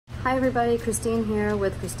Hi everybody, Christine here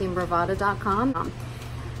with ChristineBravada.com.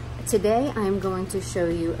 Today I'm going to show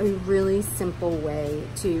you a really simple way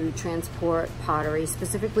to transport pottery,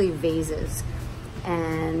 specifically vases.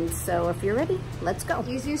 And so if you're ready, let's go.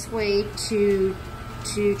 The easiest way to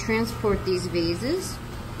transport these vases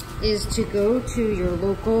is to go to your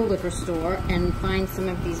local liquor store and find some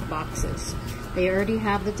of these boxes. They already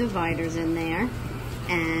have the dividers in there.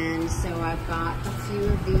 And so I've got a few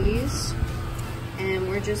of these. And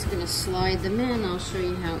we're just going to slide them in. I'll show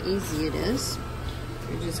you how easy it is.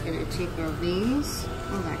 We're just going to take our vase.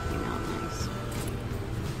 Oh, that came out nice.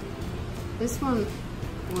 This one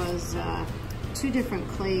was two different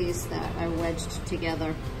clays that I wedged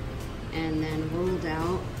together and then rolled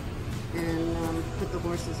out and put the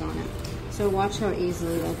horses on it. So watch how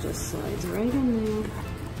easily that just slides right in there,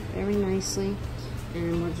 very nicely.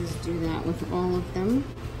 And we'll just do that with all of them.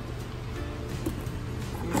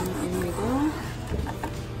 And in we go.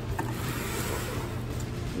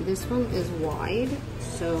 This one is wide,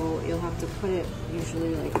 so you'll have to put it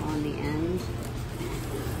usually like on the end.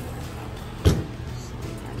 Slide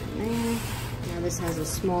that in there. Now this has a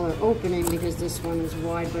smaller opening because this one is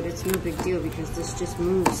wide, but it's no big deal because this just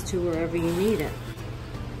moves to wherever you need it.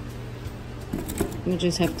 You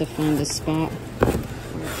just have to find a spot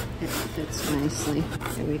where it fits nicely.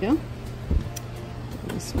 There we go.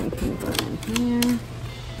 This one can go in here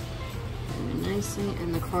very nicely,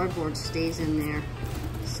 and the cardboard stays in there,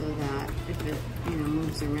 so that if it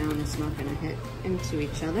moves around, it's not going to hit into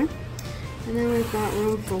each other. And then we've got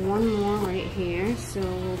room for one more right here, so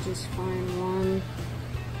we'll just find one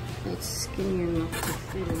that's skinny enough to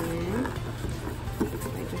fit in there.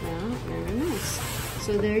 Like that, very nice.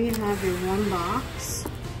 So there you have your one box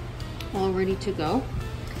all ready to go.